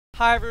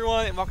Hi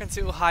everyone and welcome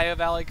to Ohio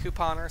Valley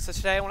Couponer. So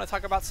today I want to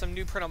talk about some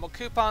new printable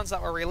coupons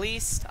that were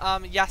released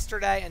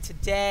yesterday and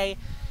today.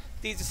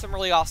 These are some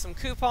really awesome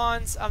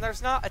coupons.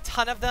 There's not a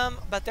ton of them,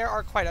 but there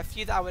are quite a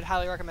few that I would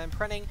highly recommend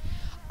printing.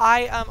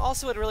 I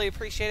also would really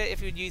appreciate it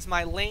if you would use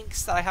my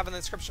links that I have in the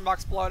description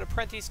box below to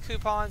print these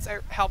coupons.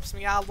 It helps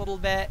me out a little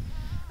bit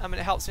and it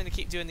helps me to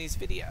keep doing these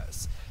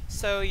videos.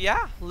 So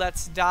yeah,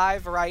 let's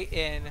dive right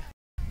in.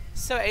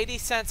 So 80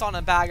 cents on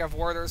a bag of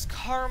Werther's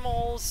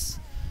caramels.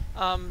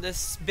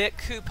 This Bic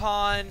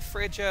coupon,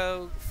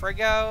 Frigo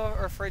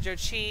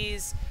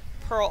cheese,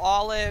 Pearl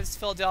olives,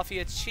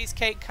 Philadelphia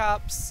cheesecake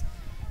cups,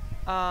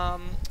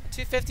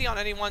 $2.50 on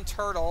any one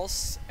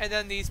turtles, and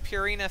then these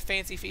Purina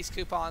Fancy Feast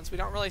coupons. We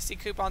don't really see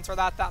coupons for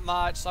that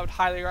much, so I would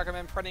highly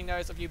recommend printing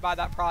those if you buy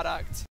that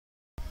product.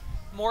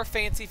 More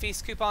Fancy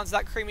Feast coupons.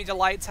 That Creamy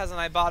Delights has an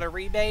Ibotta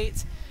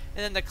rebate.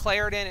 And then the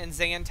Claritin and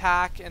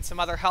Zantac and some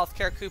other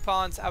healthcare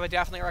coupons. I would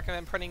definitely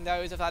recommend printing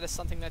those if that is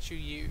something that you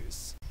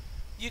use.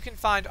 You can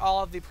find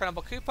all of the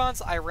printable coupons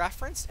I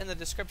referenced in the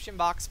description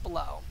box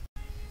below.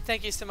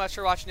 Thank you so much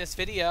for watching this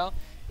video.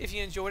 If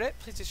you enjoyed it,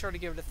 please be sure to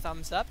give it a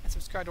thumbs up and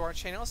subscribe to our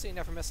channel so you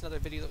never miss another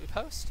video that we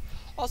post.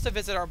 Also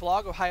visit our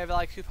blog,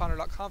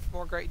 ohiovalleycouponer.com, for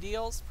more great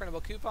deals,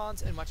 printable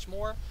coupons, and much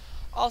more.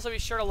 Also be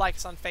sure to like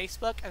us on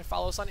Facebook and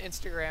follow us on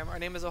Instagram. Our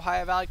name is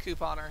Ohio Valley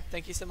Couponer.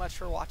 Thank you so much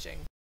for watching.